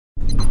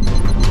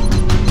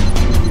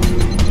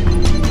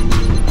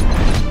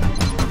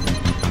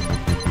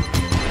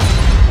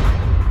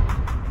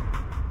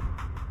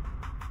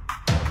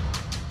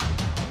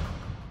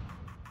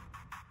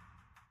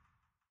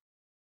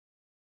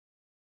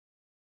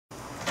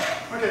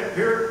Okay,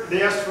 here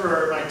they asked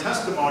for my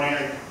testimony,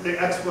 the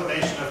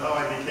explanation of how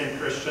I became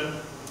Christian.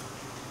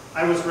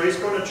 I was raised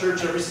going to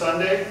church every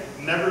Sunday,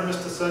 never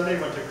missed a Sunday,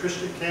 went to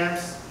Christian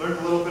camps, learned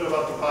a little bit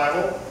about the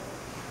Bible.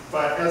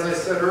 But as I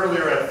said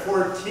earlier, at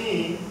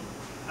 14,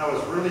 I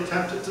was really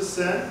tempted to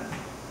sin.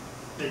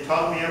 They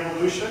taught me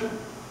evolution,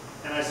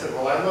 and I said,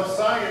 well, I love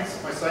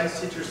science. My science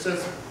teacher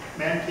says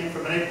man came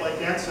from an ape-like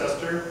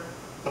ancestor.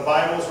 The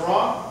Bible's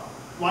wrong.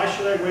 Why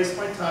should I waste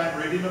my time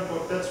reading a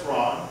book that's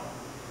wrong?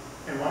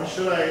 And why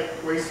should I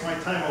waste my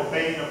time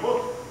obeying a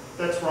book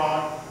that's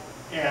wrong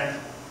and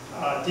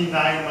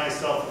denying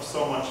myself of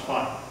so much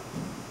fun?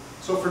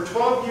 So for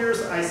 12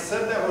 years, I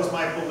said that was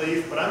my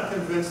belief, but I'm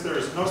convinced there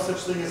is no such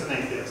thing as an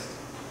atheist.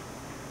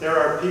 There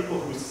are people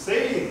who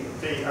say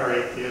they are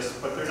atheists,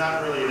 but they're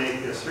not really an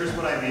atheist. Here's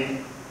what I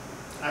mean.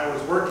 I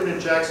was working in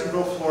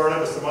Jacksonville, Florida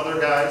with some other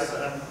guys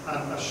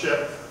on a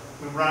ship.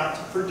 We went out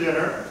for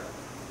dinner,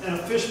 and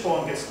a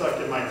fishbone gets stuck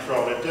in my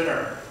throat at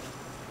dinner.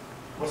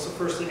 What's the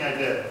first thing I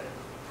did?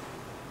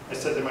 I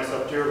said to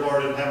myself, dear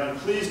Lord in heaven,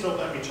 please don't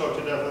let me choke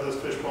to death with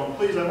this fishbone.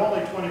 Please, I'm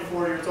only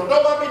 24 years old.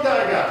 Don't let me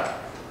die, God.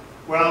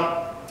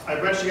 Well, I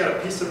eventually got a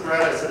piece of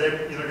bread. I said,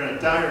 I'm either going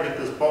to die or get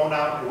this bone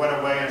out. It went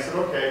away. I said,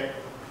 okay,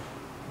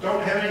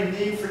 don't have any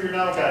need for you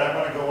now, God. I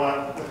want to go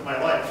on with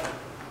my life.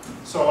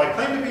 So I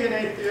claim to be an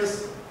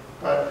atheist,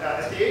 but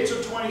at the age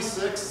of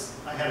 26,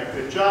 I had a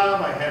good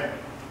job. I had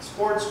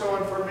sports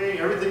going for me.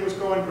 Everything was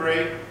going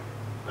great.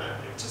 But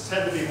it just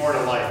had to be more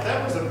to life.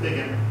 That was a big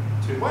into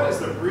what is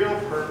the real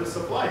purpose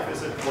of life?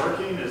 Is it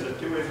working? Is it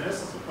doing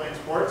this? Is it playing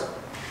sports?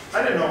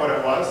 I didn't know what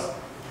it was.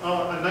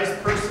 A nice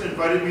person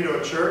invited me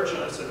to a church,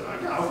 and I said, oh,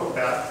 yeah, I'll go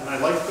back. And I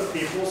liked the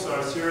people, so I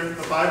was hearing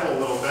the Bible a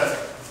little bit.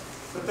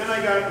 But then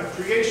I got a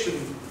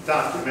creation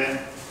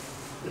document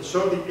that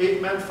showed the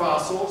ape-men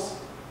fossils,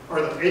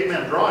 or the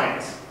ape-men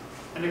drawings,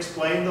 and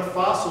explained the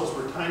fossils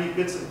were tiny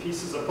bits and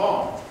pieces of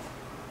bone.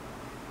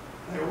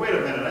 I go, wait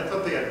a minute, I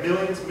thought they had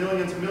millions,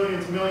 millions,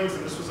 millions, millions,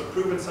 and this was a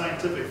proven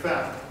scientific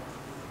fact.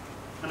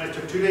 And I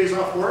took 2 days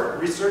off work,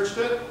 researched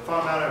it,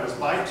 found out I was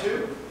lied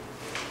to,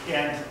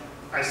 and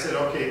I said,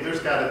 okay, there's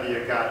got to be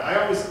a God.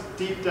 I always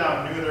deep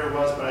down knew there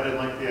was, but I didn't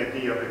like the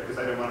idea of it because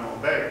I didn't want to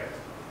obey.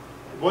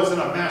 It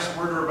wasn't a mass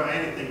murderer by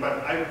anything,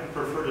 but I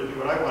prefer to do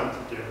what I wanted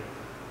to do.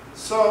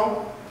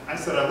 So I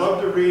said, I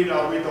love to read.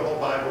 I'll read the whole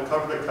Bible,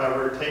 cover to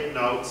cover, take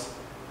notes.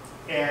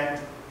 And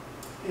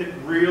it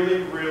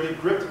really, really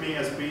gripped me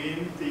as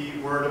being the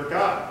Word of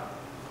God.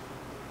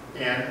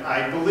 And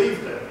I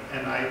believed it.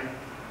 And I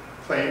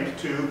claimed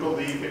to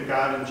believe in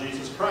God and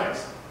Jesus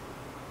Christ.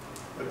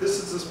 But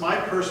this is just my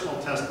personal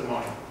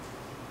testimony.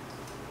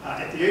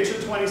 At the age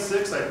of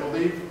 26, I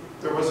believed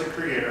there was a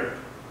Creator.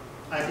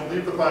 I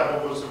believed the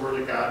Bible was the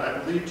Word of God. I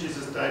believed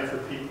Jesus died for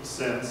people's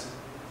sins.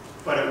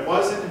 But it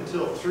wasn't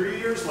until 3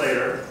 years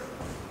later,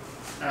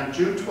 on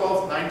June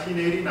 12,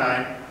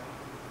 1989,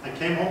 I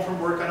came home from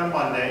work on a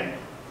Monday,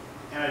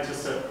 and I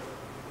just said,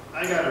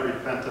 I got to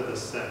repent of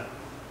this sin.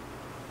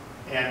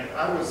 And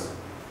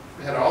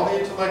I had all the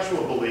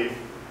intellectual belief,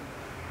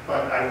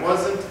 but I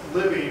wasn't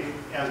living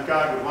as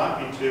God would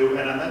want me to.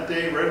 And on that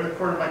day, right in the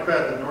corner of my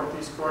bed, the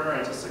northeast corner,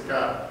 I just said,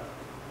 God,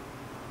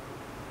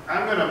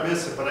 I'm going to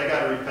miss it, but I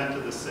got to repent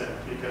of the sin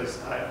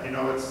because I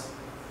know it's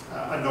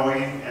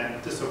annoying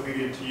and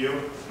disobedient to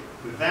you.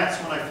 That's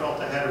when I felt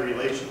I had a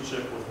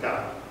relationship with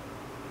God.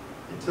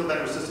 Until then,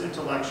 it was just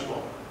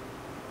intellectual.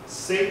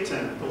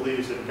 Satan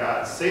believes in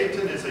God.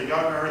 Satan is a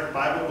young earth,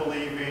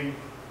 Bible-believing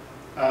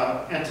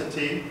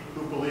entity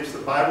who believes the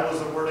Bible is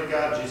the Word of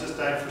God, Jesus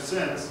died for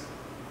sins.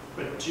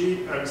 But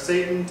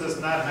Satan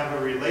does not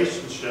have a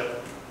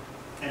relationship,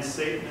 and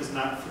Satan is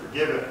not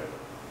forgiven.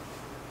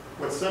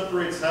 What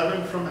separates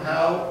heaven from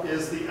hell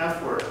is the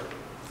F word,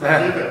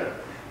 forgiven.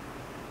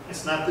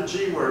 It's not the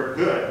G word,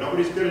 good.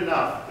 Nobody's good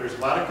enough. There's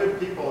a lot of good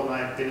people, in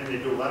my opinion. They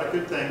do a lot of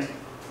good things.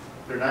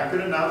 They're not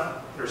good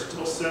enough. They're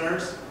still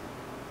sinners.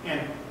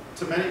 And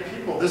to many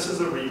people, this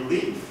is a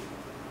relief.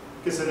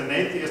 Because as an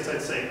atheist,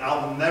 I'd say,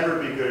 I'll never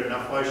be good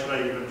enough. Why should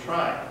I even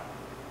try?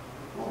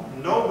 Well,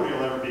 nobody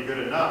will ever be good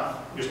enough.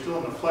 You're still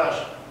in the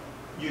flesh.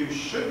 You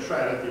should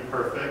try to be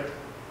perfect.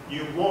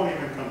 You won't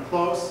even come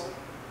close.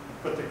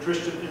 But the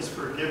Christian is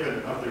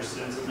forgiven of their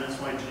sins, and that's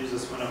why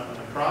Jesus went up on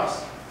the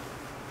cross.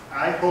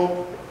 I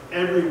hope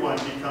everyone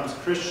becomes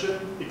Christian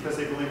because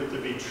they believe it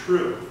to be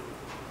true.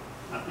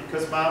 Not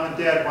because mom and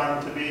dad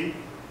want them to be,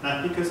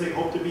 not because they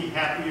hope to be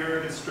happier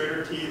and get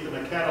straighter teeth in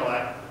a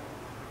Cadillac.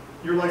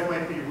 Your life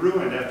might be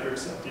ruined after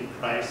accepting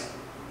Christ,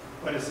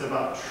 but it's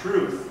about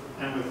truth.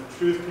 And with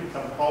truth can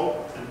come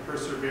hope and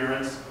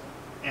perseverance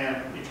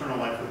and eternal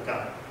life with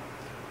God.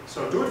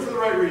 So do it for the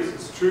right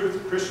reasons.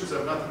 Truth, Christians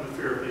have nothing to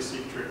fear if they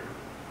seek truth.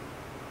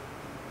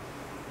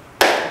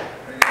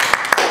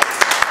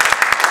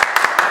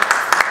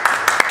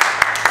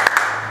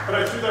 But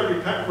I threw that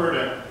repent word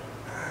in.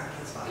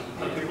 That's fine.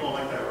 Some people don't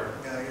like that word.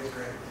 Yeah, it's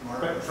great.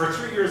 But for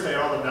 3 years I had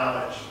all the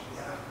knowledge.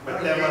 Yeah.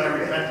 But then when I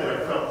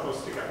repented, I felt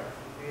close to God.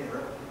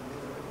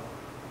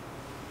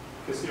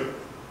 Because,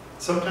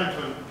 sometimes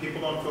when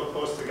people don't feel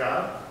close to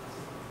God,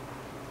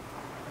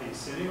 are you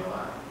sinning a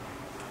lot?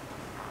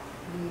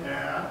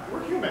 Yeah,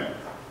 we're human.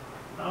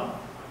 No?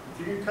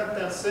 If you can cut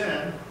that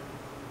sin,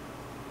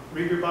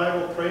 read your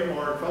Bible, pray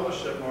more,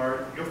 fellowship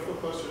more, you'll feel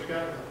closer to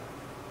God.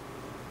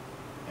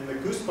 And the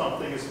goosebump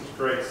thing is His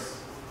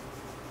grace.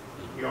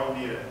 We all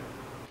need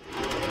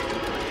it.